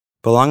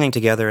Belonging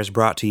Together is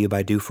brought to you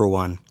by Do for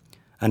One,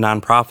 a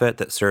nonprofit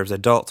that serves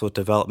adults with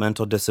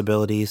developmental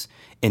disabilities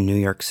in New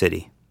York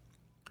City.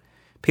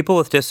 People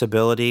with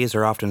disabilities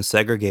are often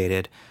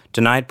segregated,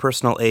 denied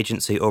personal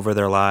agency over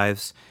their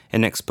lives,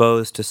 and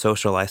exposed to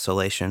social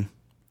isolation.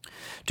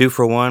 Do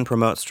for One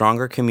promotes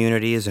stronger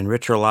communities and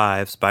richer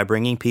lives by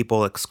bringing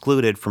people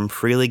excluded from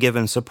freely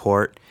given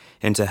support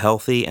into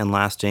healthy and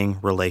lasting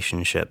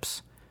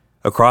relationships.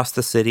 Across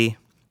the city,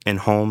 in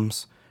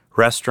homes,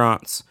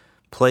 restaurants,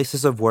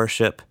 places of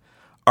worship,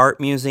 art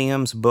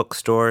museums,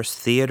 bookstores,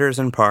 theaters,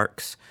 and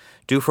parks,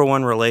 Do for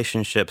One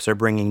relationships are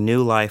bringing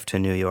new life to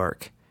New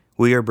York.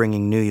 We are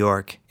bringing New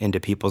York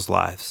into people's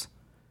lives.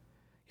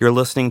 You're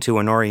listening to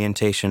an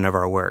orientation of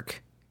our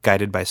work,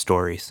 guided by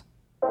stories.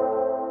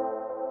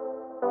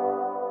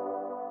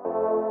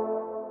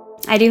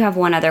 I do have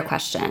one other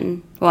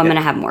question. Well, I'm going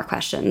to have more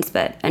questions,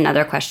 but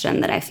another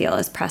question that I feel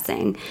is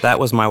pressing. That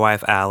was my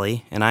wife,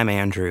 Allie, and I'm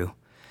Andrew.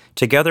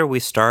 Together, we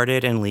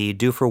started and lead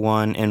Do for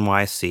One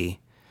NYC.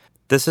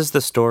 This is the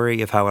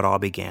story of how it all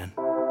began.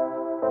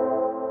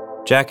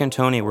 Jack and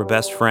Tony were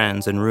best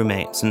friends and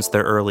roommates since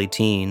their early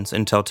teens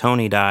until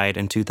Tony died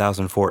in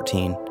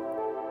 2014.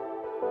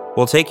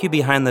 We'll take you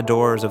behind the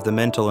doors of the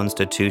mental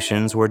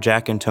institutions where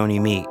Jack and Tony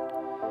meet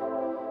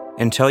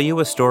and tell you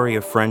a story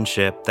of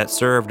friendship that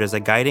served as a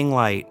guiding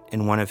light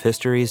in one of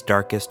history's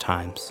darkest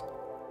times.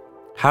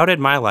 How did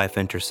my life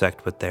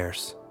intersect with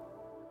theirs?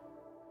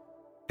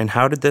 And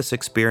how did this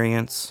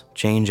experience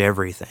change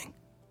everything?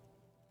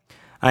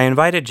 I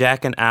invited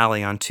Jack and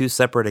Allie on 2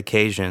 separate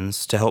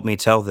occasions to help me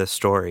tell this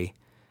story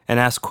and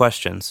ask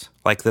questions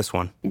like this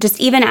one.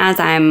 Just even as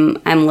I'm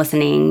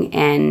listening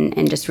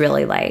and just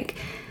really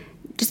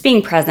just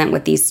being present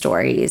with these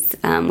stories,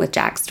 with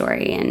Jack's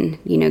story and,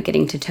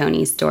 getting to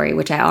Tony's story,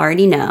 which I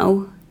already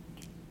know,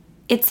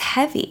 it's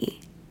heavy.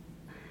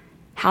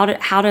 How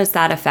does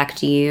that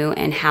affect you,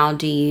 and how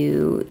do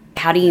you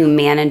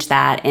manage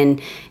that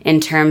in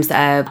terms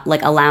of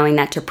allowing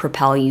that to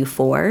propel you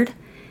forward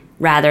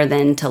rather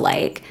than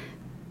to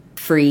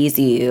freeze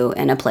you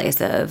in a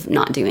place of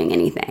not doing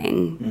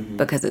anything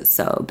because it's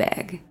so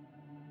big?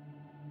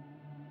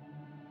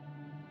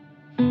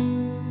 You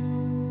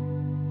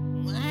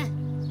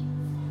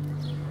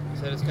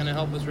said it's going to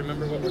help us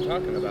remember what we're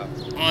talking about.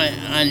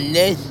 On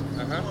this?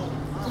 Uh-huh.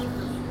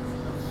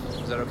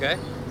 Is that okay?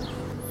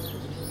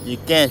 You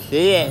can't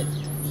see it.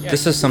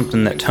 This is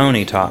something that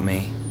Tony taught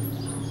me,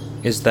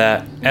 is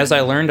that as I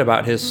learned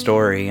about his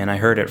story and I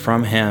heard it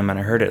from him and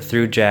I heard it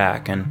through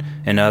Jack and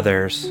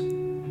others,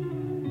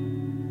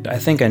 I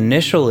think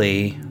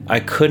initially I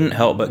couldn't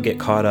help but get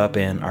caught up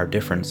in our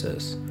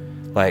differences.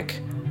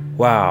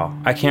 Wow,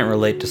 I can't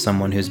relate to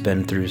someone who's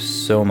been through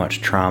so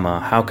much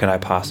trauma. How could I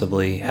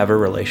possibly have a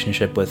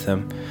relationship with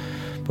him?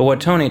 But what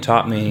Tony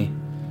taught me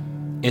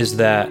is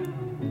that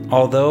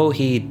although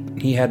he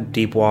had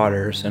deep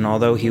waters, and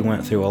although he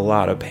went through a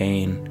lot of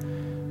pain,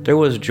 there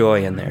was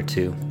joy in there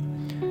too.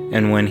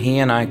 And when he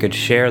and I could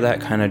share that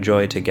kind of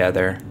joy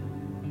together,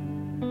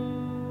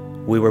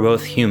 we were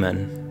both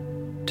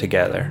human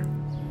together.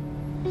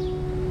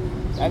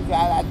 That's why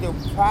I like to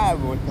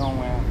travel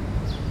somewhere.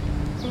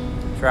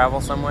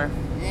 Travel somewhere?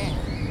 Yeah.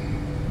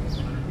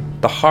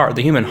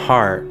 The human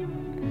heart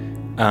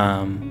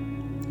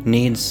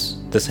needs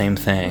the same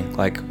thing,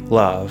 like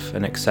love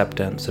and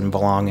acceptance and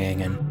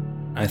belonging. And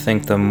I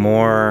think the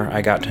more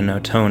I got to know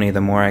Tony,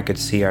 the more I could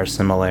see our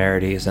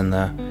similarities, and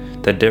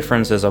the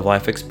differences of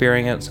life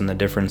experience and the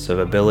difference of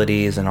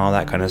abilities and all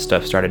that kind of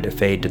stuff started to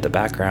fade to the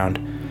background.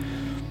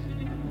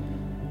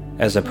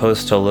 As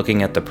opposed to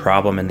looking at the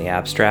problem in the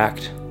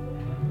abstract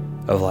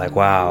of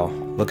wow,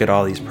 look at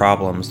all these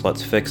problems,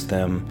 let's fix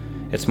them.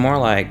 It's more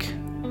like,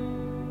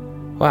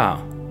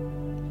 wow,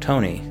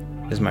 Tony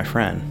is my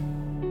friend.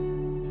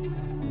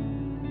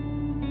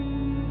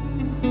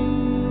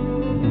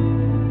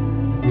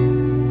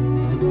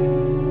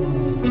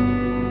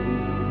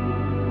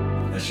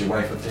 That's your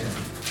wife up there?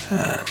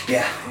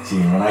 Yeah. See,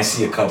 when I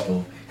see a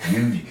couple,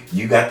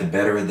 you got the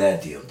better of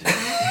that deal, dude.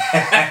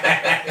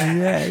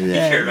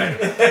 Yeah. You're right.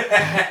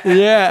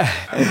 Yeah.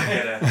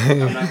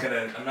 I'm not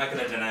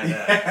gonna deny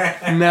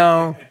that.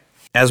 No.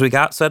 As we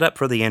got set up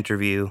for the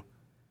interview,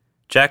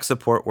 Jack's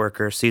support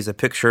worker sees a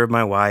picture of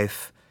my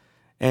wife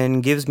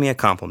and gives me a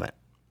compliment,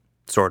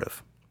 sort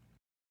of.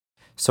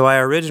 So I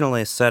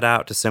originally set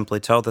out to simply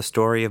tell the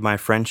story of my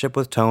friendship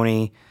with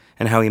Tony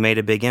and how he made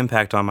a big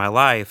impact on my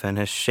life and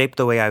has shaped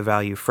the way I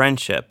value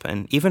friendship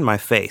and even my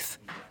faith.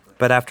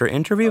 But after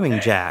interviewing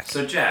Jack...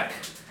 So Jack,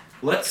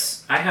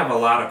 I have a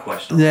lot of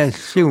questions. Yeah,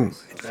 shoot,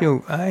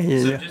 I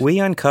hear you. We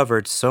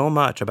uncovered so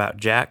much about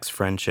Jack's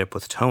friendship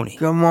with Tony.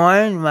 Good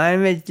morning, my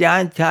name is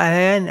John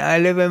Callahan. I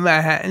live in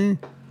Manhattan.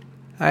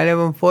 I live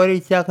on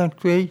 42nd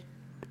Street.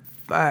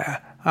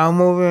 I'm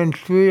moving in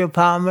 3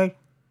 apartments.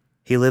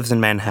 He lives in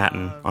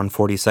Manhattan on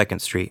 42nd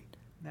Street.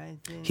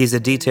 He's a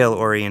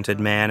detail-oriented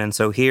man, and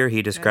so here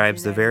he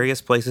describes the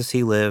various places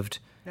he lived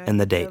and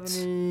the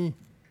dates.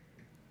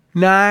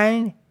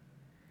 9.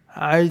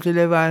 I used to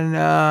live on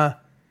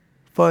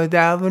 4th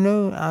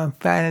Avenue on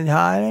Fannin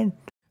Highland.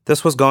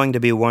 This was going to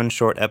be one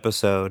short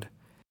episode,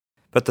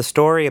 but the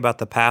story about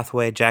the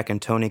pathway Jack and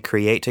Tony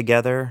create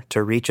together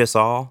to reach us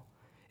all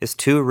is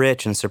too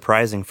rich and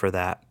surprising for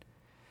that.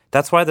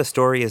 That's why the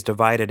story is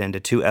divided into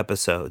 2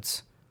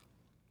 episodes.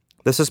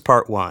 This is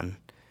part 1.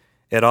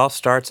 It all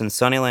starts in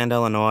Sunnyland,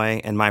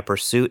 Illinois, and my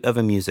pursuit of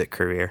a music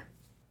career.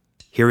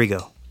 Here we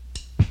go.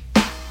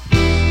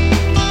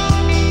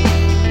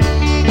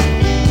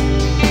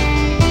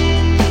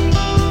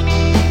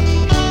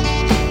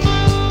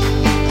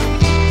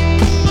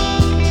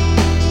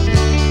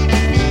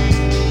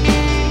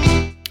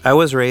 I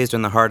was raised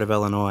in the heart of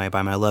Illinois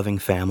by my loving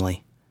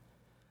family.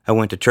 I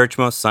went to church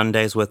most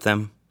Sundays with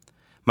them.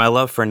 My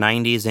love for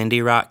 90s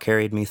indie rock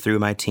carried me through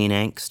my teen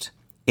angst.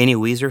 Any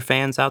Weezer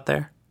fans out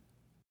there?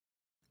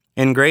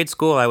 In grade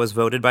school, I was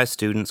voted by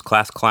students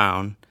class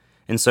clown,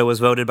 and so was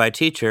voted by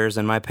teachers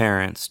and my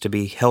parents to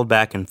be held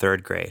back in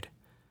 3rd grade.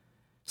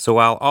 So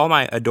while all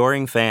my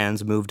adoring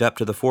fans moved up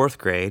to the 4th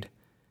grade,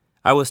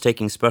 I was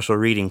taking special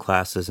reading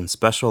classes in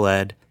special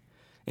ed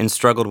and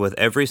struggled with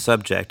every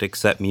subject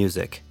except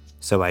music,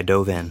 so I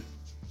dove in.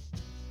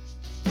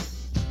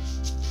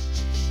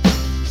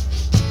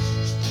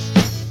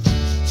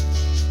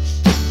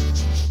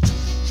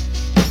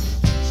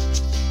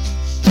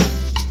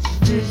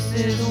 This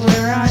is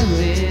where I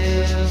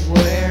live,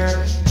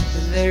 where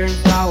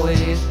there's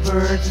always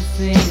birds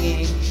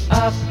singing.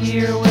 Up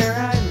here where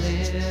I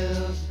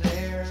live,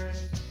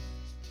 there's...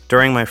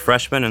 During my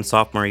freshman and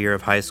sophomore year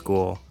of high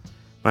school,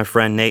 my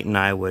friend Nate and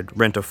I would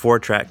rent a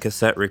 4-track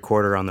cassette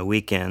recorder on the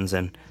weekends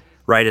and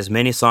write as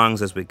many songs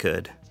as we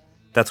could.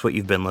 That's what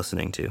you've been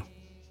listening to.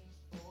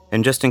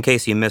 And just in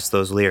case you missed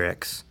those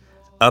lyrics,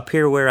 up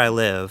here where I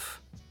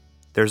live,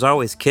 there's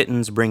always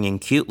kittens bringing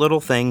cute little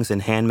things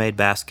in handmade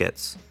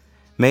baskets,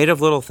 made of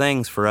little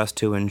things for us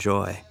to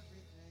enjoy.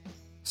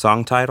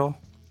 Song title?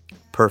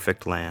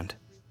 Perfect Land.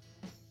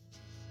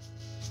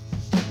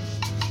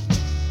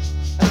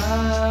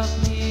 Up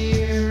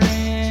here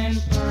in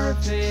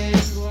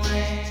perfect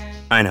land.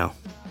 I know.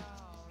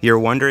 You're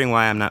wondering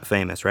why I'm not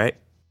famous, right?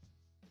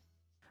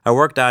 I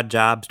worked odd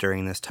jobs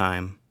during this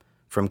time,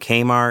 from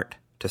Kmart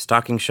to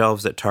stocking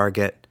shelves at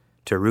Target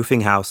to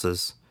roofing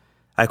houses.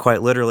 I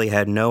quite literally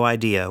had no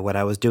idea what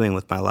I was doing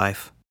with my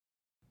life.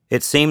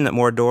 It seemed that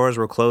more doors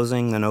were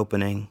closing than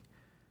opening.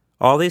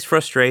 All these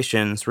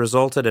frustrations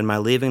resulted in my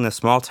leaving the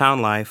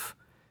small-town life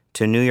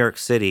to New York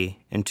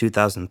City in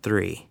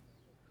 2003.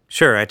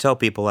 Sure, I tell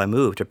people I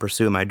moved to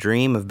pursue my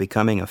dream of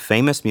becoming a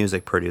famous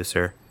music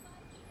producer,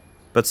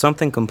 but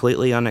something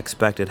completely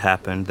unexpected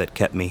happened that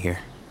kept me here.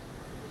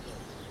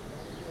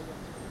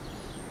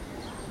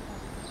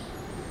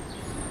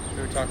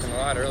 We were talking a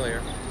lot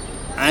earlier.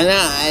 I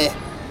know,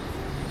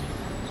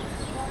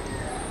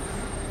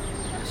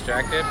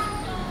 Distracted?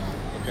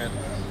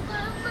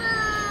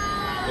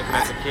 Looking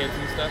at the kids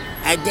and stuff?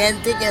 I can't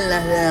think of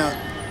nothing.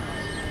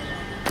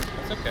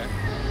 That's okay.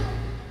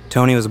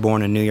 Tony was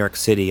born in New York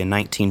City in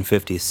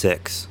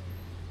 1956.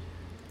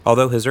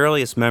 Although his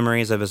earliest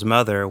memories of his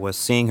mother was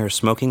seeing her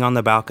smoking on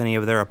the balcony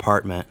of their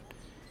apartment,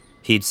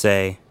 he'd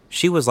say,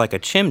 she was like a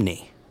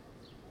chimney.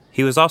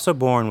 He was also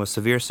born with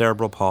severe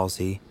cerebral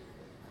palsy,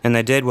 and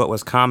they did what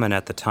was common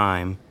at the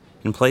time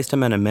and placed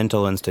him in a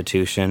mental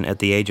institution at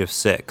the age of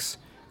 6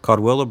 called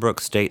Willowbrook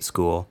State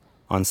School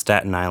on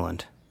Staten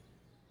Island.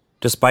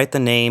 Despite the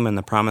name and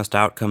the promised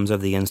outcomes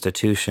of the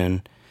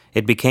institution,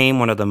 it became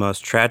one of the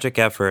most tragic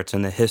efforts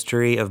in the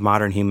history of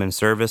modern human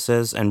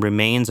services and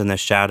remains in the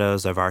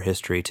shadows of our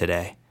history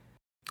today.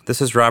 This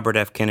is Robert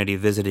F. Kennedy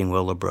visiting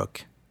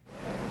Willowbrook.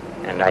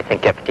 And I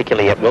think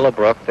particularly at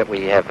Willowbrook that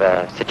we have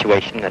a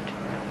situation that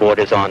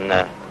borders on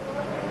a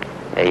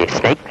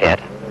snake pit,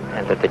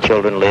 and that the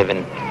children live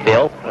in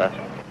filth,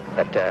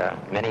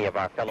 that many of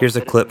our fellow Here's a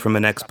citizens... clip from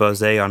an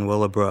expose on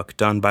Willowbrook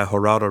done by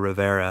Geraldo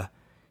Rivera.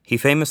 He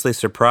famously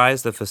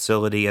surprised the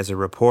facility as a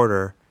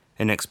reporter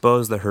and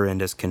exposed the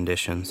horrendous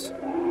conditions.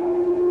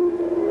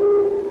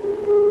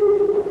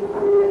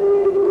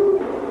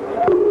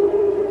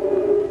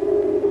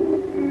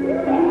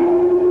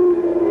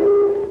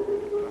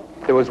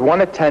 There was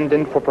one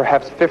attendant for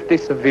perhaps 50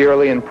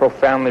 severely and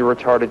profoundly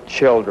retarded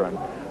children.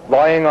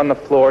 Lying on the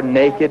floor,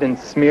 naked and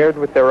smeared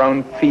with their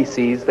own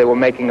feces, they were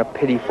making a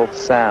pitiful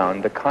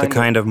sound, The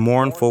kind of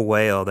mournful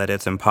wail that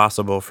it's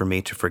impossible for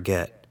me to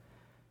forget.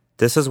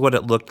 This is what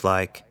it looked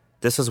like.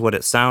 This is what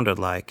it sounded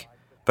like.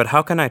 But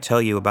how can I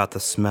tell you about the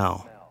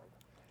smell?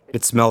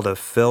 It smelled of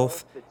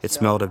filth. It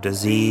smelled of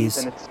disease.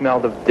 And it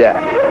smelled of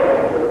death.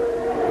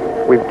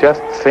 We've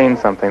just seen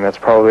something that's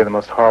probably the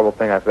most horrible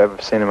thing I've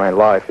ever seen in my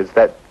life. Is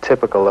that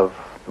typical of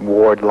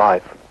ward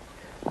life?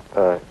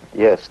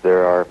 Yes,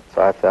 there are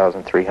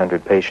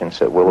 5,300 patients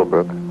at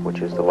Willowbrook, which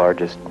is the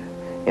largest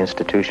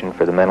institution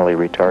for the mentally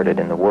retarded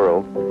in the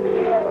world.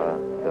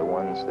 The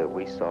ones that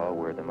we saw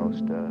were the most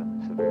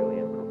severely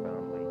and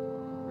profoundly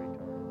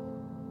retarded.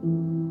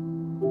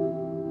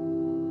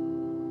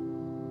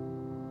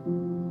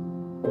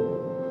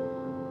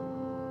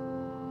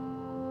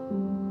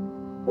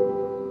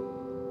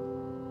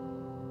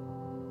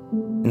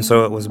 And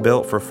so it was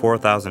built for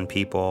 4,000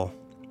 people,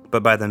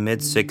 but by the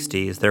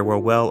mid-60s there were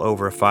well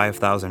over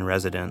 5,000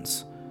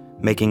 residents,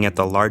 making it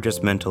the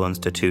largest mental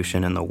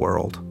institution in the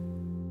world.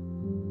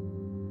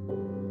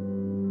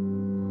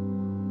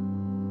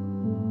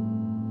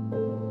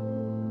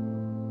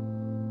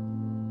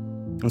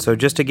 And so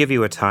just to give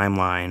you a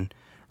timeline,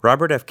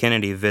 Robert F.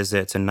 Kennedy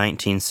visits in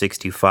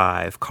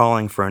 1965,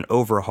 calling for an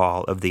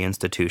overhaul of the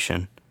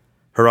institution.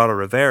 Geraldo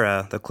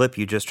Rivera, the clip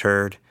you just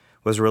heard,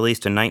 was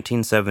released in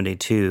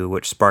 1972,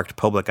 which sparked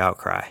public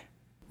outcry.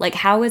 Like,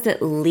 how is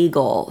it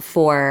legal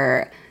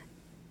for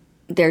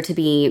there to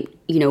be,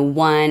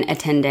 one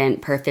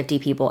attendant per 50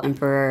 people and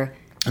for...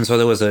 And so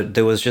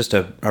there was just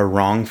a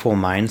wrongful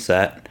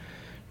mindset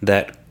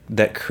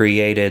that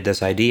created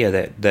this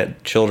idea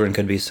that children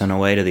could be sent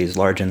away to these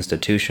large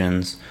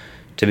institutions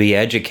to be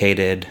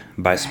educated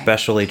by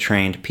specially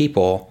trained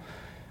people,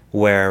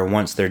 where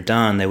once they're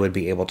done, they would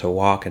be able to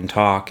walk and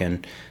talk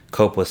and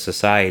cope with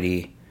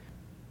society.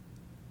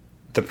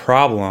 The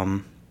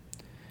problem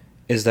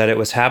is that it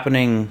was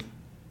happening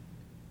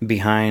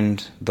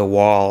behind the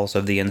walls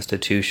of the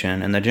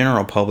institution, and the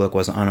general public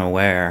was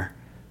unaware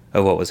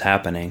of what was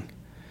happening.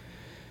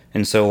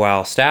 And so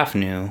while staff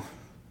knew,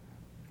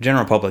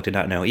 general public did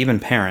not know. Even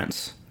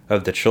parents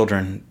of the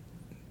children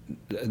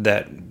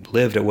that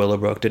lived at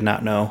Willowbrook did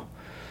not know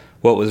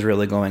what was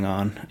really going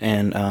on.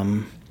 And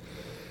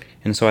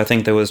so I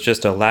think there was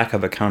just a lack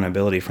of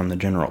accountability from the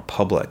general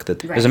public.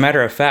 That, right. As a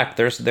matter of fact,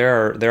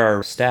 there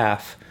are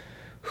staff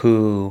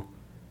who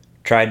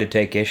tried to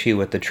take issue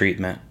with the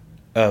treatment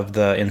of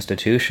the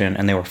institution,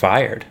 and they were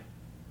fired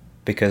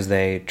because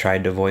they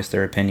tried to voice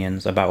their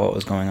opinions about what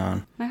was going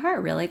on. My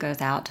heart really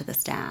goes out to the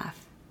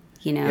staff,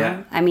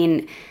 Yeah. I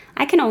mean,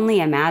 I can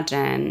only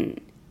imagine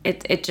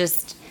it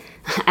just...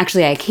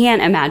 Actually, I can't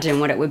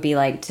imagine what it would be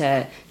like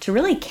to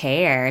really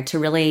care, to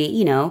really,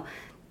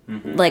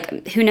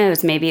 like, who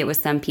knows, maybe it was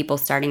some people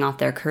starting off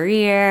their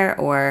career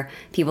or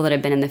people that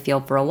have been in the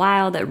field for a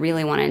while that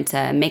really wanted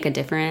to make a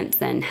difference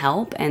and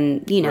help.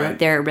 And, Right.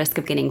 they're at risk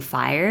of getting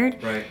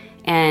fired. Right.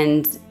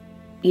 And,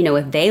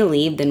 if they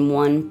leave, then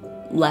one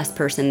less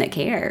person that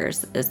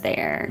cares is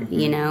there,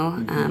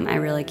 I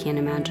really can't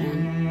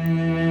imagine.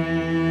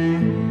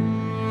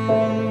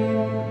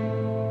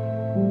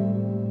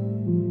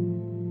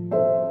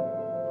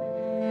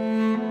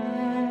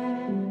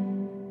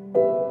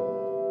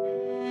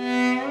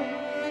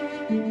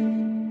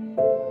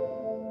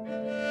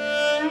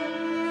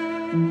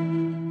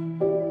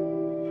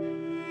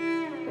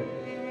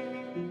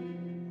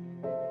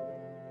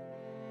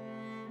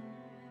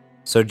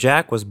 So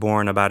Jack was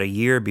born about a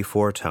year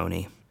before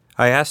Tony.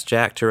 I asked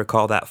Jack to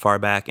recall that far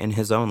back in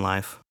his own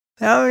life.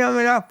 I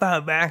remember that far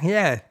back,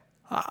 yes.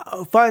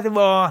 First of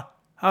all,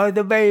 I was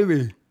a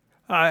baby.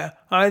 I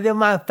was in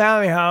my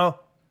family house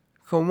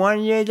from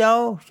 1 year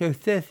old to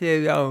 6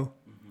 years old.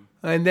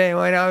 And then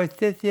when I was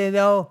 6 years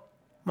old,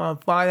 my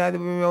father had to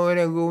bring me over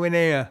to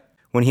Gouverneur.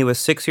 When he was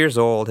 6 years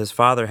old, his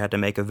father had to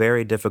make a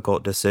very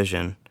difficult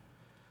decision.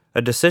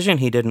 A decision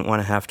he didn't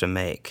want to have to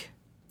make.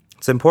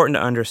 It's important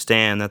to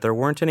understand that there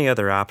weren't any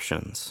other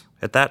options.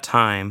 At that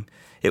time,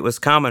 it was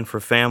common for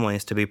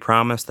families to be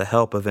promised the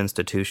help of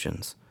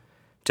institutions,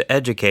 to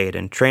educate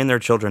and train their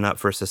children up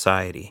for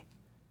society.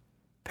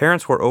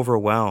 Parents were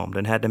overwhelmed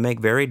and had to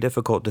make very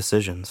difficult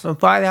decisions. My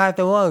father had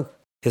to work.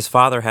 His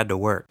father had to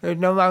work. There's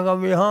nobody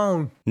going to be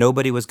home.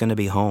 Nobody was going to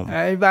be home.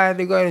 Everybody had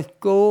to go to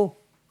school.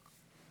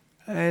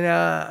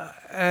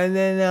 And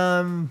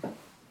then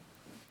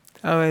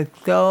I was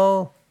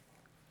so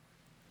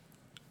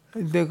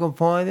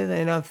disappointed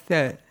and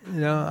upset.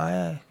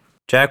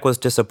 Jack was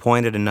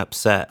disappointed and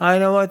upset. I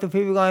know what the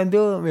people are going to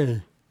do with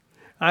me.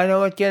 I know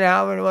what's going to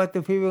happen, what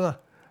the people...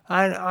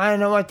 I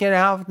know what's going to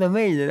happen to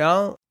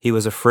me, He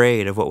was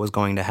afraid of what was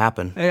going to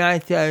happen. And I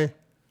said,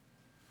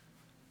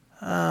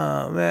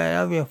 oh, man,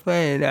 I'll be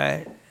afraid of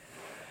that.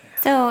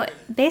 So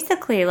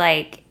basically,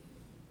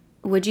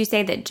 would you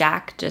say that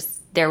Jack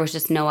there was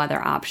just no other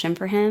option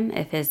for him?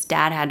 If his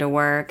dad had to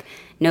work,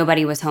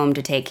 nobody was home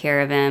to take care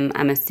of him,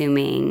 I'm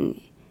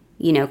assuming...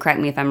 correct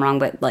me if I'm wrong,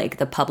 but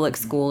the public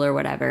school or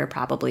whatever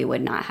probably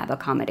would not have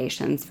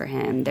accommodations for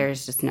him.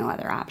 There's just no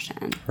other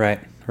option. Right.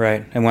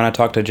 And when I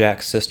talked to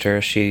Jack's sister,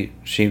 she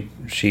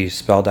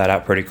spelled that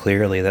out pretty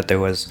clearly, that there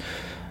was,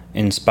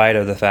 in spite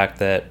of the fact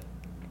that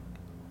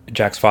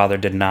Jack's father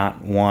did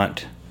not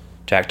want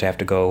Jack to have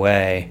to go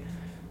away,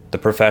 the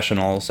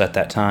professionals at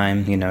that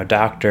time,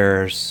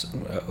 doctors,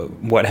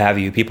 what have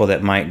you, people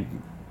that might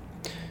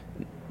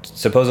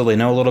supposedly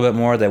know a little bit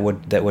more that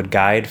would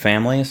guide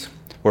families,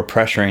 were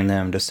pressuring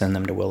them to send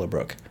them to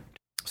Willowbrook.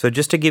 So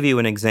just to give you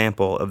an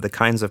example of the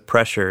kinds of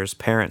pressures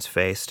parents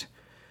faced,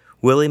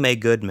 Willie Mae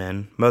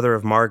Goodman, mother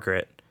of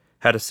Margaret,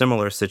 had a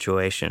similar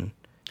situation.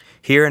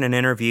 Here in an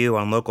interview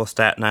on local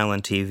Staten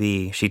Island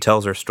TV, she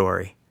tells her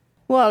story.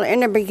 Well,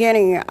 in the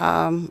beginning,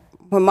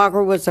 when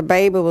Margaret was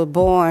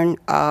born,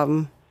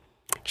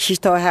 she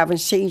started having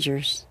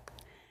seizures.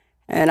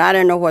 And I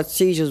didn't know what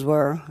seizures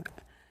were.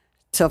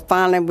 So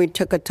finally we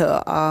took her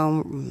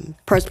to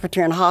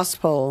Presbyterian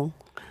Hospital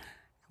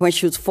when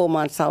she was 4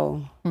 months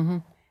old. Mm-hmm.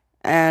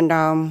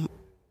 And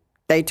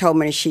they told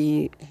me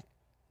she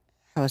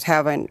was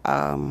having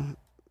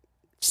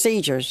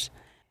seizures.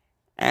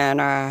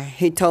 And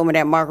he told me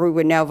that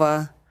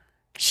Marguerite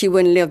she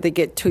wouldn't live to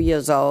get 2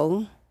 years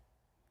old,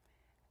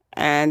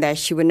 and that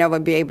she would never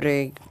be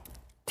able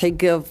to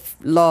give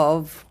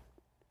love,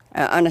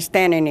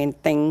 understanding,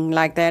 anything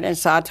like that. And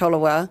so I told her,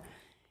 well,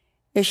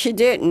 if she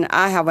didn't,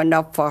 I have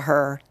enough for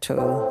her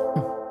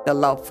the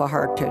love for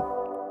her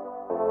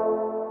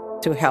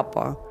to help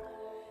her.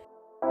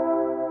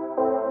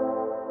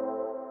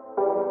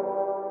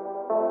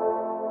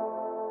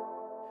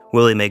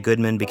 Willie Mae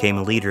Goodman became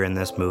a leader in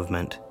this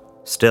movement.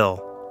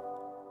 Still,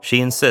 she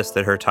insists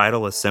that her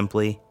title is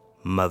simply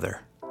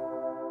Mother.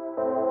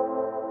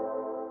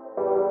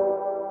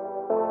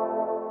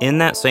 In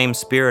that same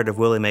spirit of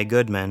Willie Mae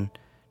Goodman,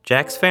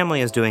 Jack's family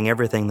is doing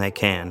everything they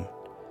can.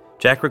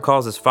 Jack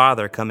recalls his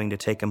father coming to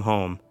take him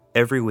home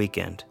every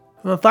weekend.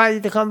 My father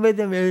used to come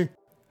visit me.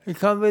 He'd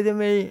come visit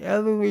me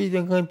every week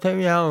and come take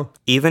me home.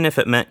 Even if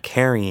it meant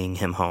carrying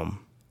him home,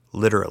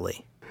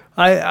 literally.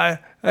 And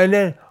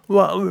then,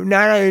 well,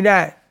 not only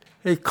that,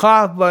 his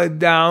car broke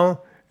down.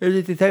 He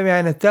used to take me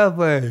on the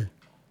subway.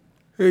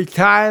 He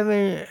tied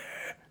me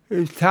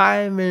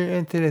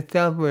into the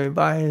subway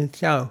by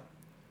himself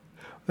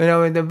when I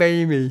was a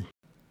baby.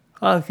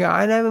 Okay,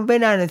 I never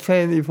been on a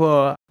train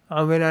before.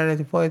 I've been on it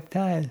the first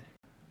time.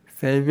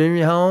 So he bring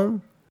me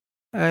home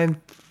and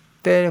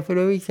stay there for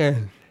the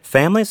weekend.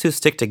 Families who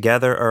stick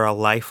together are a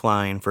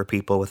lifeline for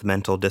people with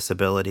mental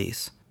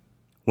disabilities.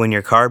 When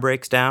your car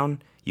breaks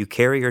down, you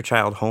carry your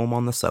child home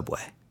on the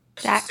subway.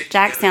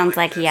 Jack sounds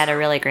like he had a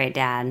really great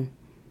dad.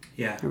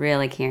 Yeah. A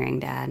really caring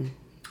dad.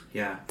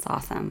 Yeah. It's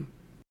awesome.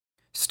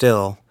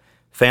 Still,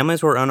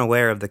 families were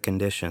unaware of the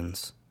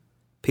conditions.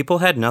 People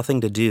had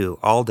nothing to do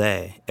all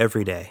day,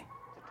 every day.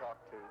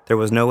 There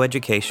was no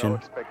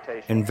education,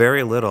 and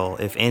very little,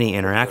 if any,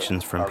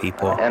 interactions from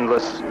people.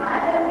 Endless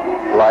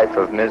life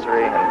of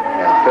misery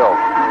and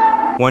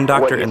filth. One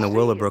doctor in the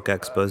Willowbrook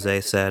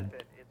expose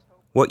said,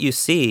 "What you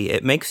see,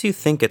 it makes you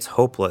think it's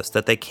hopeless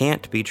that they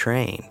can't be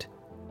trained.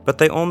 But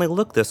they only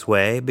look this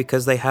way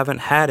because they haven't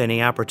had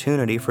any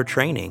opportunity for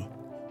training.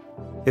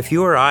 If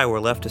you or I were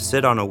left to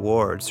sit on a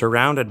ward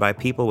surrounded by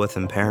people with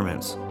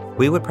impairments,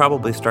 we would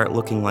probably start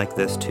looking like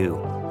this too."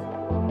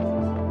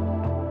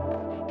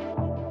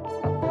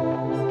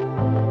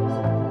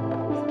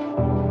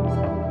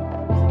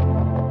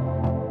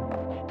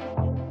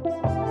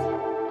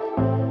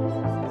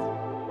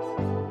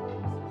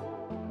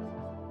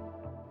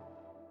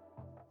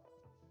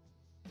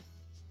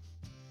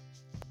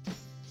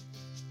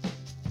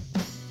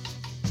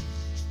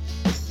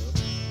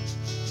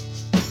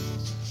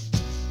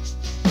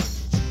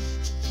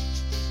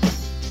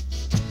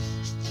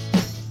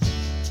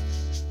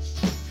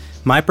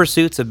 My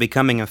pursuits of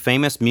becoming a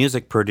famous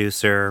music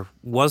producer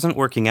wasn't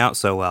working out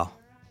so well.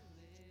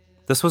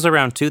 This was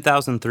around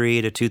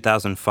 2003 to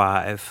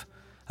 2005,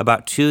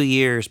 about 2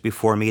 years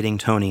before meeting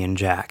Tony and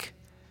Jack.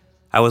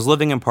 I was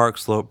living in Park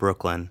Slope,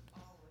 Brooklyn.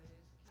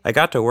 I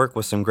got to work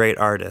with some great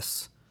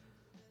artists,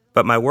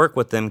 but my work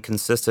with them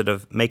consisted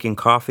of making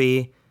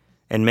coffee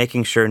and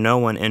making sure no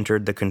one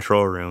entered the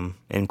control room,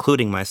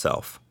 including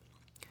myself.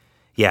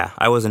 Yeah,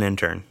 I was an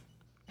intern.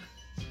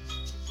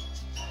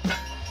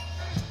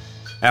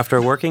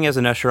 After working as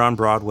an usher on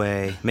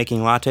Broadway,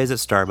 making lattes at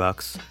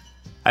Starbucks,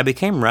 I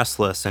became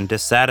restless and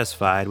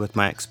dissatisfied with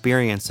my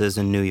experiences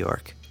in New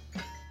York.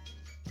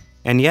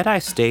 And yet I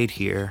stayed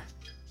here,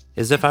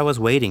 as if I was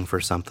waiting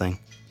for something.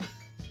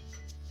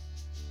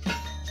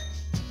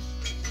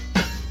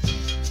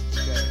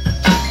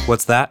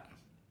 What's that?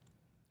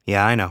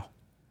 Yeah, I know.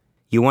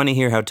 You want to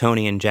hear how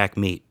Tony and Jack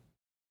meet.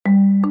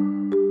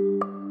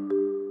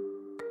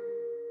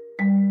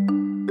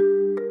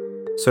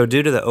 So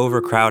due to the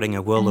overcrowding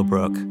of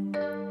Willowbrook,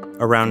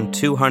 around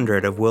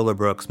 200 of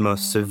Willowbrook's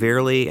most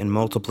severely and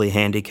multiply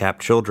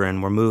handicapped children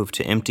were moved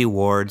to empty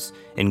wards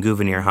in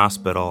Gouverneur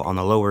Hospital on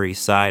the Lower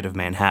East Side of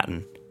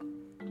Manhattan.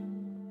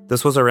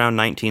 This was around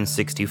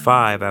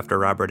 1965 after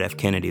Robert F.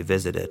 Kennedy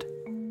visited.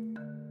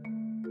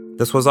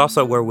 This was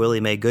also where Willie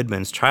Mae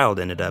Goodman's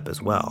child ended up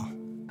as well.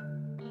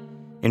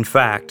 In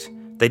fact,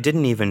 they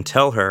didn't even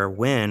tell her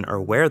when or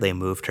where they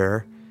moved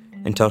her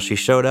until she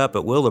showed up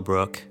at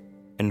Willowbrook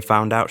and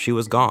found out she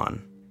was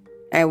gone.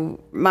 And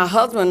my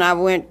husband and I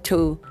went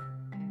to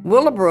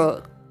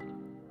Willowbrook,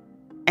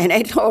 and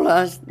they told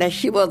us that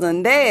she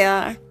wasn't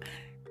there,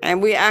 and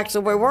we asked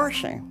her where was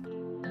she.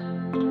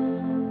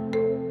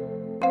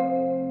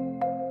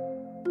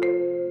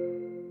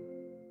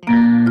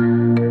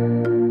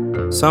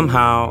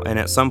 Somehow, and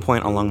at some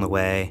point along the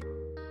way,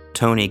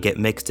 Tony get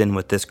mixed in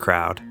with this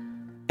crowd,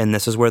 and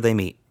this is where they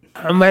meet.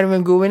 I met him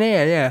in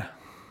Gouverneur, yeah.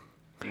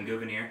 In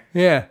Gouverneur?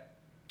 Yeah.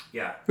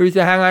 Yeah. We used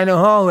to hang out in the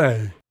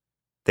hallway.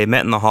 They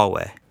met in the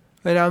hallway.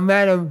 When I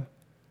met him,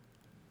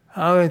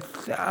 I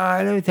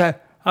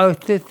was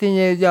 15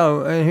 years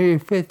old, and he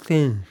was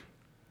 15.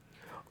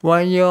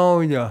 1 year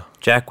older.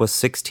 Jack was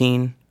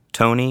 16,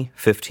 Tony,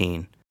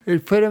 15. We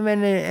put him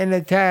in the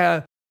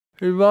tower.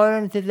 We rolled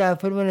him to the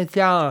put him in the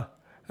shower.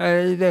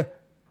 And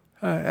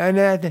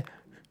then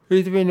he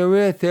used to be in the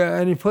wheelchair,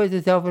 and he puts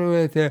himself in the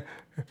wheelchair.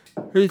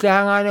 He used to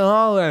hang out in the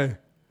hallway.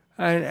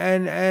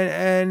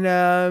 And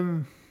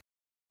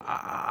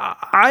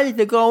I used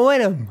to go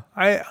with him.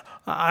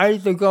 I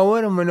used to go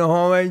with him in the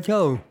hallway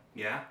too.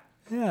 Yeah?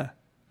 Yeah.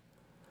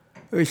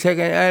 We take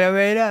an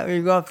elevator,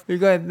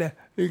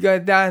 we go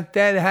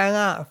downstairs to hang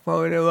out for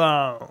a little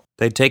while.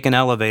 They'd take an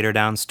elevator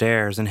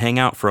downstairs and hang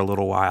out for a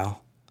little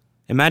while.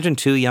 Imagine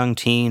 2 young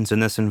teens in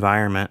this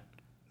environment,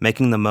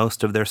 making the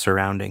most of their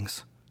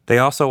surroundings. They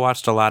also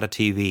watched a lot of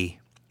TV.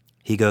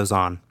 He goes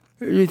on.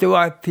 We used to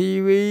watch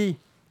TV.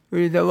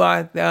 We used to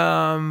watch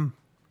a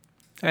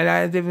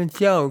lot of different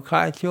shows,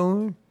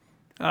 cartoons,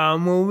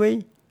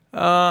 movies,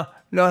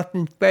 Lost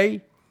in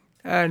Space,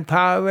 and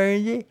Power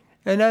Rangers,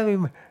 and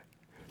everything.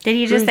 Did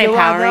he just say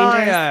Power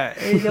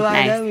Rangers? We used to watch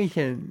Nice.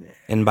 everything.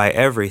 And by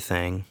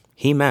everything,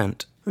 he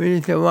meant We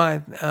used to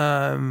watch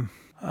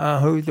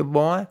Who's the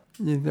Boss?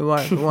 We used to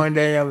watch One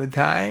Day at a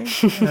Time.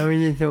 And we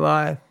used to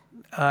watch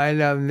I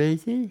Love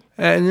Lucy.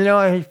 And you know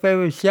what his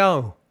favorite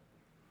show?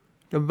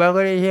 The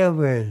Beverly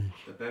Hillbillies.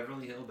 The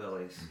Beverly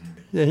Hillbillies.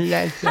 Yeah, he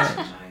likes that.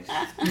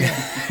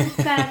 Nice.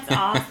 That's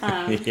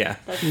awesome. Yeah.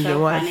 That's We used to so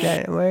watch funny.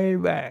 that way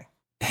back.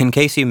 In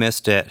case you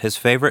missed it, his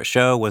favorite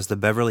show was the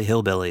Beverly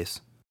Hillbillies.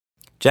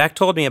 Jack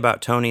told me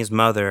about Tony's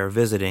mother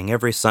visiting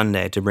every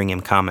Sunday to bring him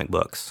comic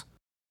books.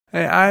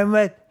 And I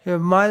met his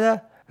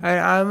mother, and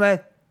I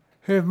met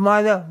his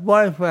mother's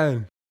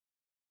boyfriend,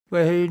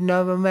 but he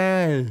never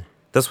married.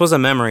 This was a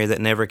memory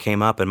that never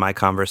came up in my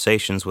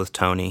conversations with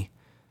Tony,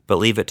 but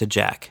leave it to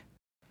Jack.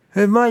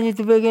 His mother used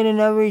to bring in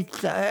every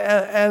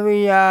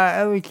Sunday.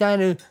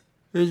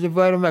 He used to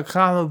bring him a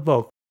comic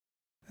book,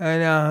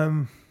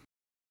 and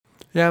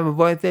he have a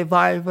birthday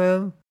party for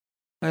him,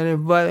 and his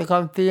brother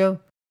comes to him,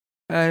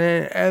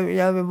 and then you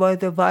have a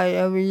birthday party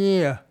every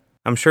year.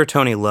 I'm sure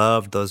Tony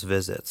loved those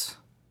visits.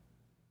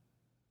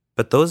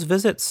 But those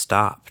visits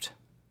stopped.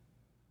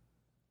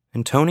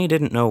 And Tony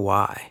didn't know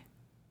why.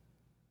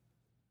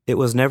 It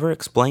was never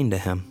explained to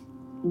him.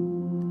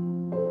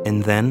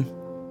 And then,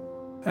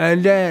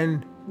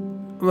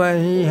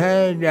 when he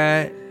heard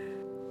that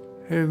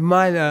his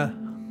mother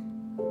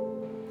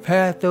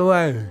passed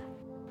away,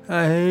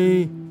 and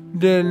he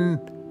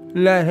didn't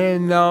let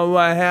him know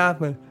what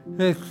happened.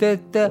 His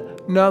sister,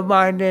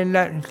 nobody didn't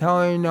let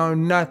Tony know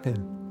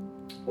nothing.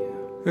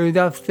 He was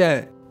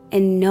upset.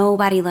 And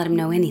nobody let him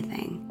know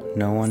anything.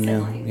 no one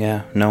knew.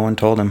 Yeah, no one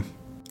told him.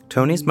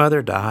 Tony's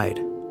mother died.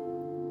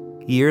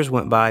 Years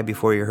went by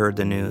before you heard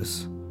the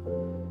news.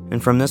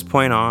 And from this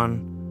point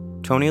on,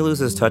 Tony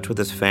loses touch with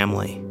his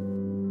family.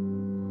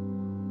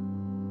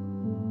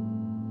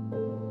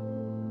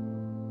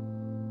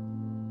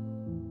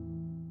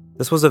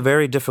 This was a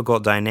very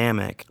difficult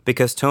dynamic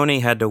because Tony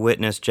had to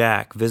witness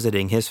Jack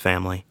visiting his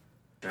family.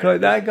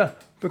 Because I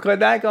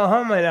go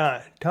home a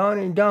lot.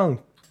 Tony don't.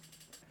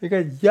 He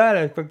gets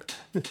jealous.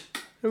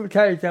 Let me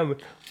tell you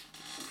something.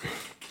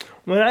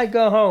 When I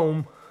go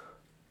home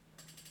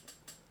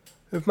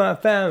with my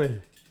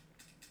family,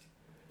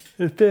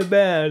 it's too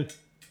bad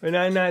when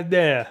I'm not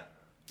there.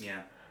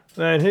 Yeah.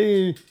 When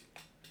he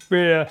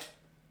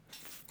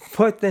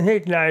puts in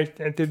his life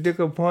and to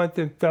disappoint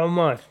him so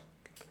much.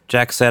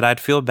 Jack said, "I'd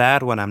feel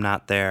bad when I'm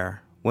not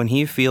there, when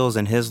he feels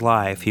in his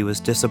life he was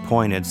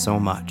disappointed so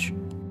much."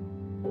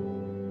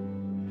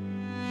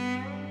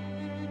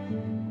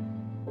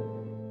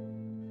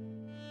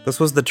 This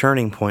was the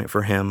turning point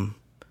for him,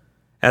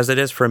 as it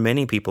is for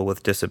many people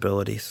with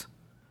disabilities.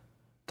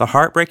 The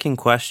heartbreaking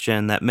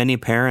question that many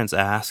parents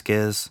ask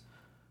is,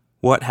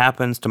 what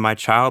happens to my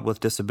child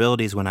with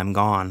disabilities when I'm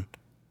gone?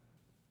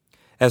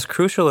 As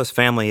crucial as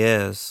family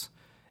is,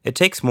 it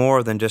takes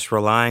more than just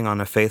relying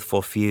on a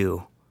faithful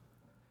few.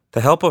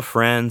 The help of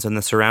friends and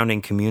the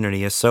surrounding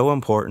community is so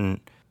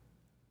important,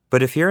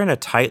 but if you're in a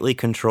tightly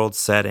controlled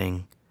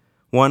setting,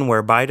 one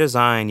where by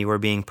design you are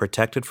being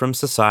protected from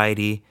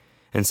society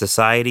and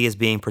society is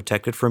being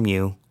protected from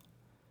you,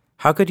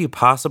 how could you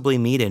possibly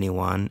meet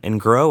anyone and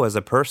grow as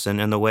a person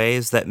in the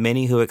ways that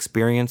many who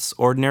experience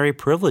ordinary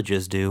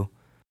privileges do?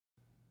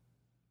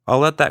 I'll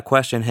let that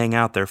question hang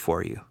out there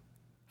for you.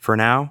 For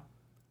now,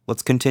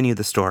 let's continue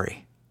the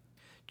story.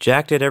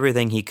 Jack did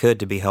everything he could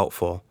to be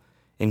helpful,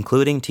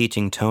 including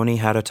teaching Tony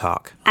how to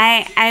talk.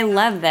 I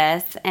love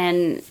this,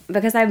 and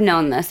because I've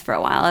known this for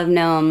a while, I've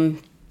known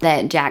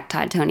that Jack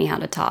taught Tony how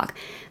to talk.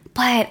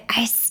 But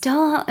I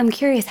still am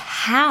curious,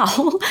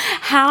 how?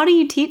 How do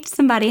you teach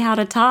somebody how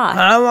to talk?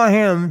 I want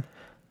him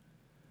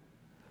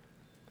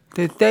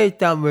to say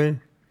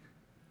something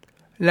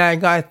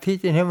like I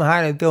teaching him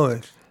how to do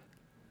it.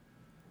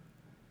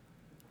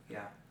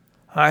 Yeah.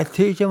 I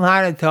teach him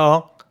how to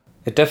talk.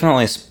 It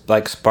definitely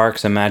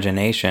sparks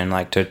imagination,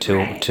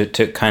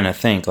 to kind of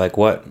think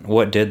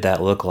what did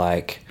that look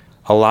like.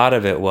 A lot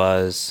of it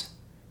was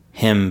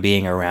him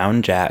being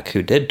around Jack,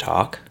 who did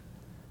talk,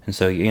 and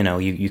so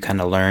you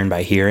kind of learn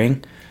by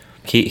hearing.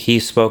 He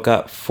spoke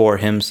up for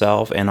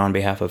himself and on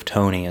behalf of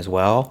Tony as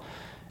well,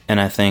 and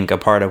I think a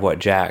part of what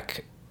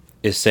Jack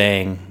is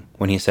saying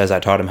when he says I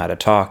taught him how to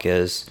talk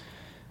is,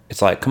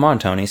 it's like, come on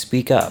Tony,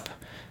 speak up.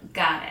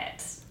 Got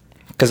it.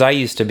 Because I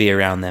used to be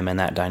around them in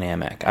that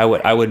dynamic. I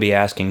would be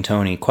asking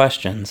Tony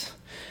questions,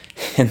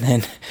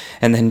 and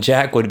then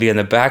Jack would be in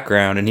the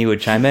background, and he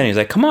would chime in. He's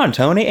like, "Come on,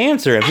 Tony,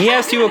 answer him. He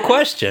asked you a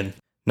question."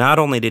 Not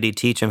only did he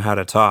teach him how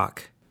to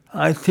talk,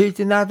 I teach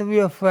him not to be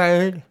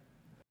afraid.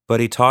 but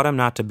he taught him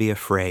not to be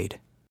afraid.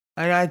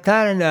 And I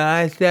told him that,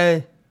 I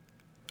said,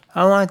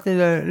 I want you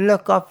to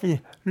look up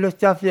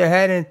your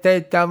head and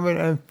say something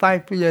and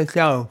fight for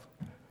yourself.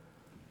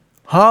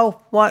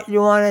 Hope what you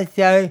want to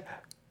say,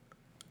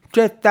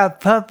 get that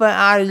pumping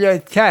out of your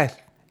chest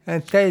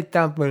and say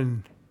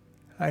something.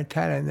 I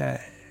tell him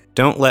that.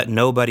 Don't let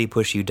nobody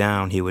push you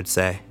down, he would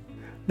say.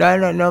 Don't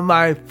let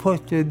nobody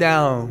push you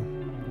down.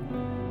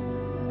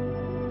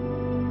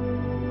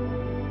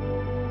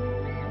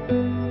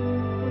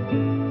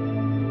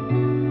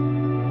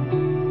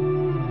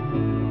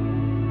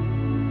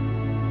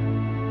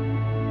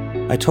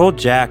 I told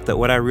Jack that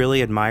what I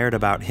really admired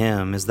about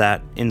him is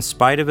that, in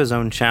spite of his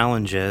own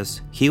challenges,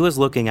 he was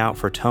looking out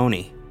for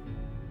Tony.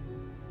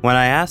 When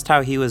I asked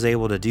how he was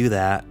able to do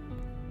that,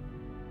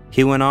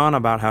 he went on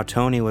about how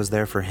Tony was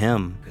there for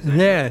him.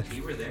 Yes.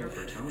 You were there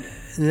for Tony.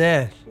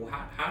 Yes. Well,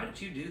 how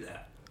did you do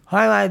that?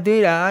 How do I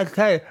do that? I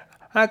tell you,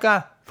 I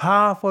got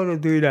powerful to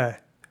do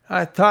that.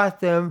 I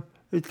taught them.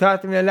 It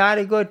taught me a lot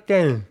of good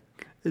things.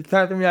 It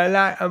taught me a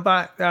lot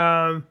about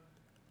a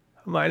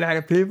lot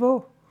of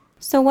people.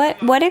 So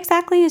what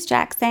exactly is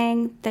Jack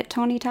saying that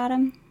Tony taught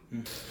him?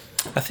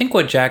 I think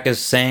what Jack is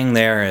saying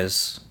there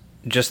is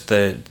just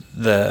the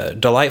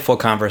delightful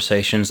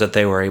conversations that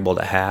they were able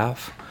to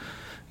have.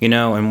 You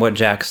know, and what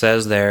Jack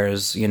says there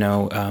is, he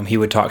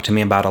would talk to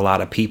me about a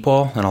lot of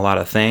people and a lot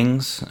of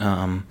things,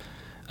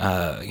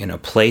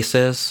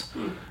 places.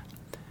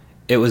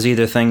 It was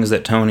either things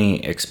that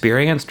Tony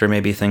experienced or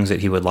maybe things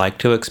that he would like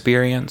to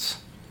experience.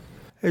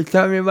 He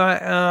taught me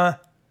about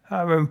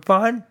having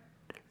fun.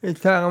 He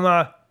talking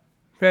about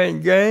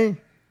playing games.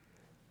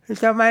 He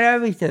talking about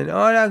everything,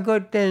 all that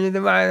good things. It's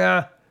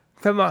about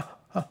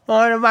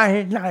all about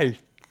his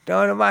life,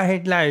 and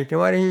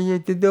what he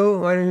used to do,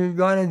 what he's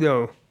gonna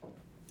do.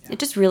 It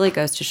just really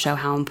goes to show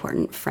how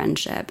important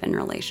friendship and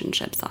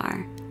relationships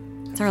are.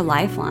 It's our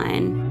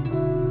lifeline.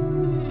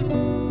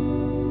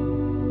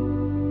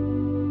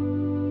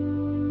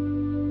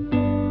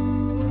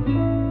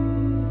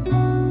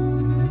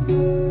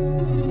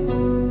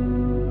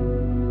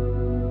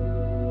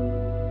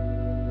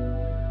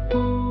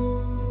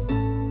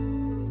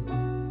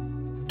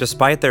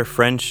 Despite their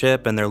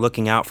friendship and their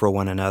looking out for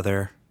one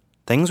another,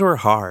 things were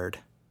hard.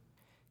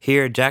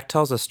 Here, Jack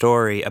tells a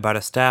story about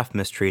a staff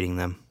mistreating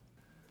them.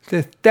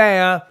 The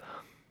staff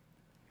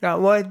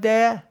that was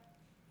there,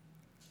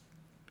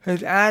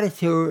 his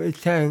attitude is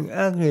turning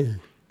ugly.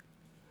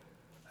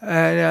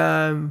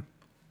 And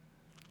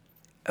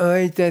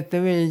he said to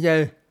me, he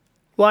said,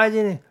 why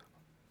you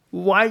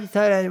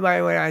tell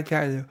anybody what I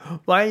tell you?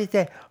 Why you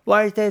say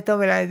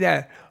something like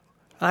that?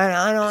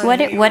 I don't.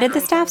 What did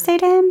the staff say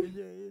to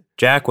him?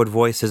 Jack would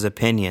voice his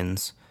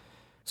opinions,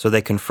 so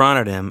they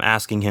confronted him,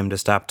 asking him to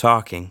stop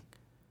talking.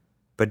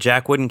 But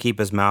Jack wouldn't keep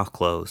his mouth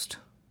closed.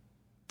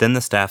 Then the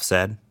staff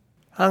said,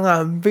 I'm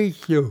gonna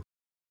beat you.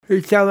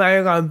 He told me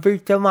you're gonna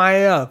beat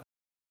somebody up.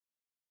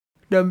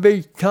 They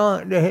hit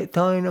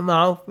Tony in the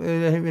mouth and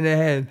hit him in the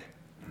head.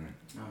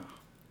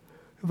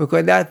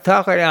 Because that's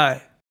talking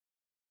out.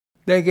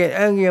 They get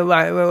angry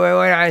about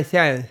what I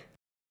said.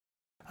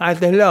 I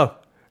said,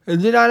 look, if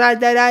you don't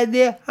like that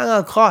idea, I'm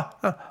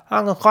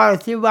gonna call the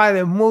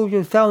supervisor and move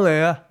you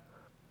somewhere.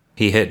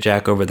 He hit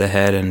Jack over the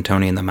head and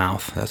Tony in the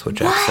mouth. That's what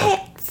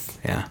Jack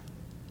said. Yeah.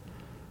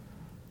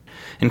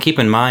 And keep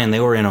in mind, they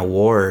were in a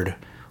ward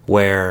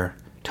where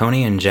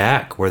Tony and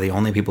Jack were the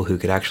only people who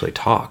could actually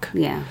talk.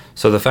 Yeah.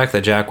 So the fact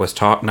that Jack was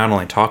not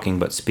only talking,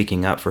 but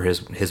speaking up for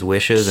his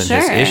wishes and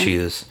his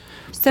issues,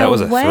 that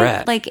was a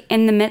threat. Like,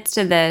 in the midst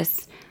of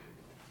this,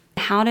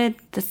 how did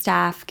the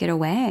staff get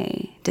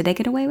away? Did they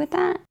get away with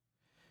that?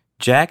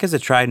 Jack is a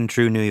tried and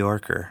true New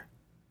Yorker.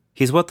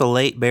 He's what the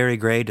late Barry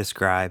Gray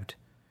described.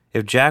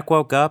 If Jack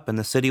woke up and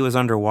the city was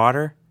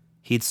underwater,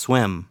 he'd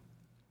swim.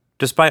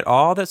 Despite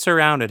all that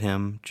surrounded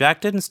him,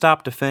 Jack didn't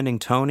stop defending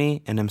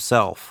Tony and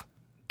himself.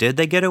 Did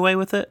they get away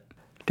with it?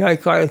 I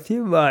called the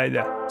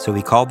supervisor. So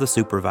he called the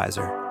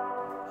supervisor.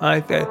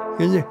 I said,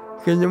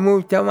 can you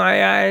move somebody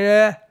out of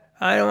there?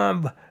 I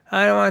don't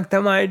want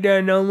somebody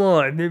there no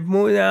more. Just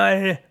move out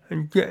of here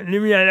and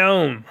leave me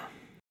alone.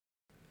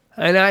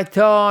 And I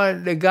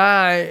told the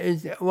guy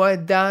was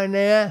down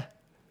there,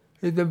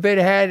 is the big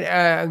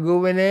head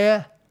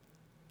governor.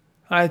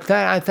 I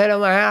told him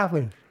what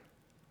happened.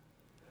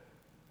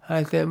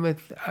 I said,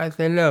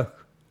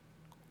 look,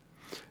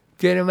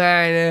 get him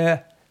out of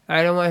there.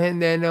 I don't want him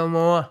there no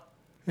more.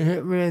 He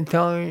hit me and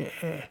told me,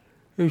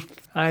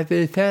 I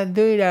said, you can't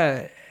do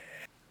that.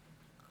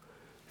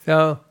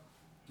 So,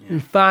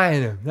 you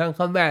fired him, don't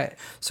come back.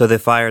 So they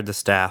fired the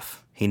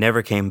staff. He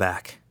never came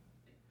back.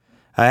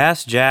 I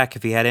asked Jack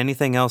if he had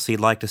anything else he'd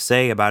like to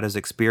say about his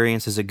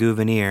experience as a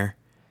Gouverneur,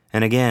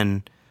 and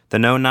again, the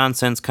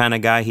no-nonsense kind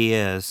of guy he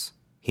is,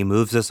 he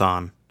moves us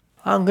on.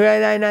 I'm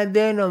glad I'm not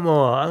there no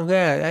more. I'm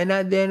glad I'm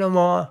not there no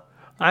more.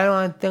 I don't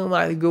want to think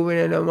about going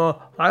in no more.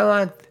 I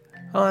want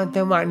to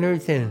think about new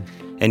things.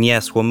 And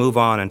yes, we'll move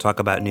on and talk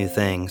about new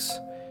things,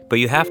 but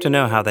you have to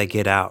know how they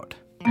get out.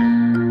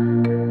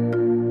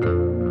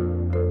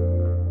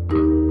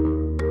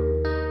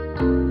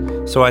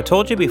 So I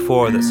told you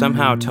before that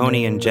somehow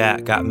Tony and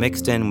Jack got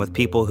mixed in with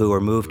people who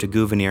were moved to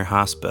Gouverneur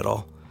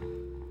Hospital.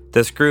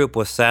 This group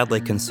was sadly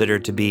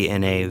considered to be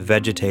in a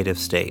vegetative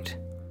state.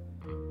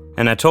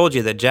 And I told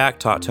you that Jack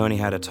taught Tony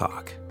how to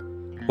talk.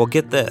 Well,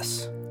 get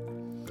this.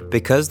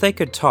 Because they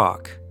could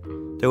talk,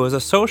 there was a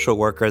social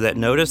worker that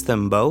noticed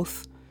them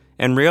both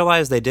and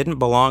realized they didn't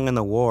belong in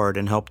the ward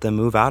and helped them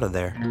move out of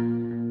there.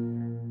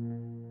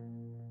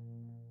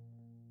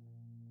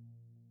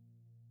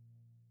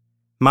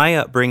 My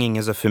upbringing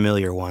is a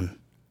familiar one.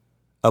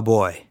 A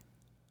boy.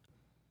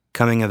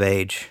 Coming of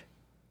age.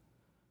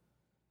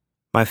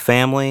 My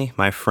family,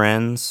 my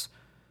friends,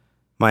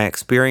 my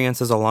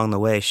experiences along the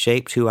way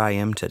shaped who I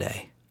am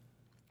today.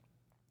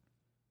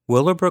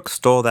 Willowbrook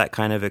stole that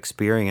kind of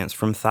experience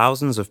from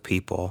thousands of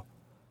people.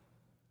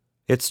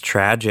 It's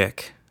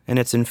tragic and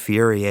it's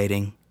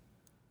infuriating.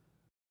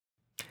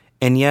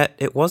 And yet,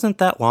 it wasn't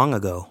that long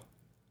ago.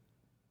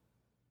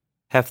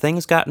 Have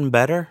things gotten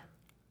better?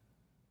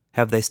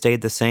 Have they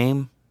stayed the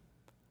same?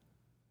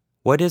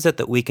 What is it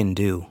that we can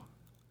do?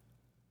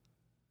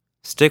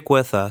 Stick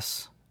with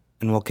us,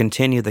 and we'll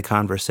continue the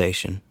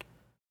conversation.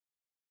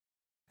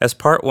 As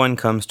part one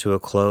comes to a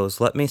close,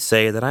 let me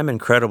say that I'm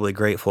incredibly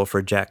grateful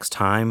for Jack's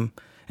time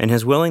and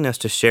his willingness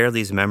to share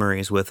these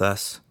memories with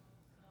us.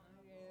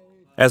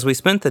 As we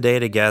spent the day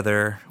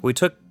together, we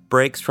took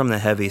breaks from the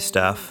heavy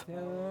stuff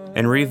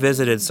and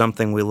revisited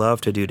something we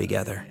love to do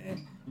together.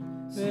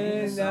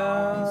 Sing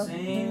song,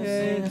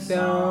 sing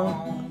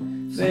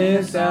song,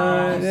 sing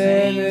song,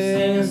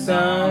 sing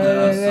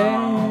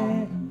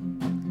song,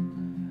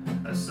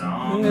 A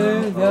song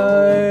sing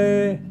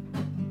song,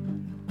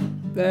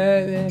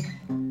 baby,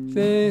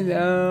 sing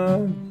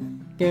song,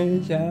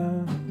 sing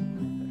song,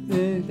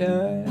 sing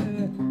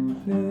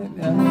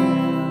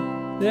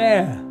song.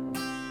 Yeah.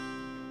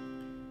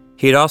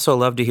 He'd also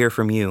love to hear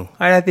from you.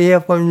 I'd like to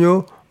hear from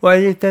you what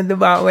you think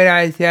about what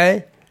I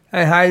say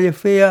and how you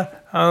feel,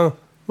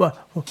 what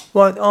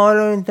all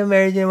the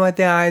information, what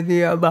the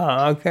idea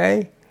about,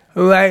 okay?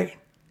 Right.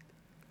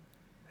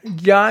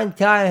 John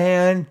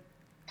Callahan,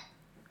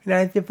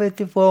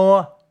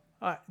 1954.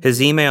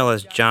 His email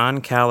is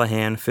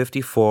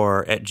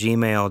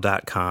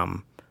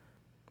johncallahan54@gmail.com.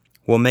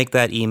 We'll make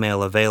that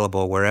email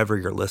available wherever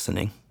you're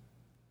listening.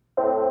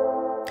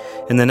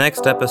 In the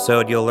next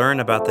episode, you'll learn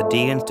about the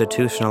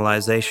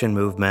deinstitutionalization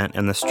movement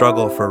and the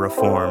struggle for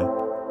reform.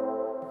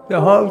 The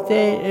whole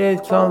thing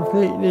is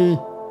completely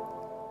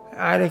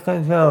out of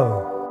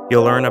control.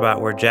 You'll learn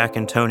about where Jack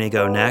and Tony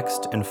go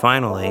next, and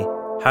finally,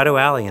 how do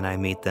Allie and I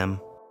meet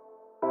them?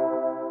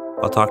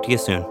 I'll talk to you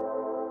soon.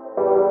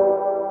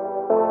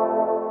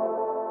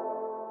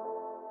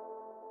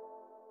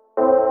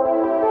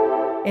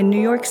 In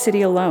New York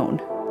City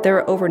alone, there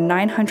are over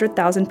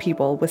 900,000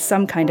 people with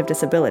some kind of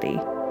disability.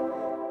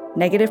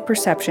 Negative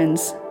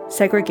perceptions,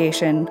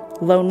 segregation,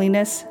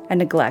 loneliness, and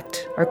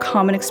neglect are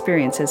common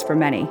experiences for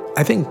many.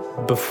 I think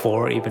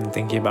before even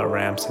thinking about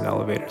ramps and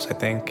elevators, I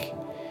think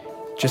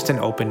just an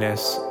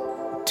openness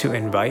to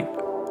invite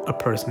a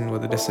person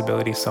with a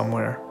disability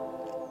somewhere.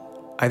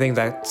 I think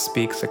that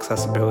speaks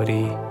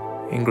accessibility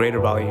in greater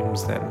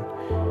volumes than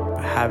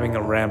having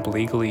a ramp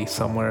legally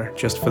somewhere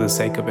just for the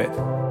sake of it.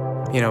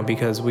 You know,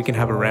 because we can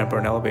have a ramp or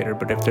an elevator,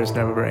 but if there's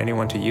never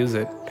anyone to use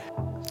it,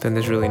 then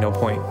there's really no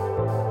point.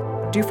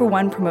 Do for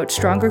One promotes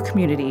stronger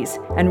communities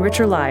and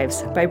richer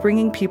lives by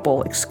bringing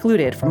people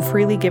excluded from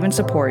freely given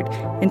support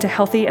into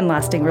healthy and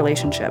lasting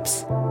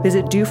relationships.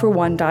 Visit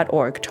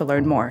doforone.org to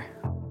learn more.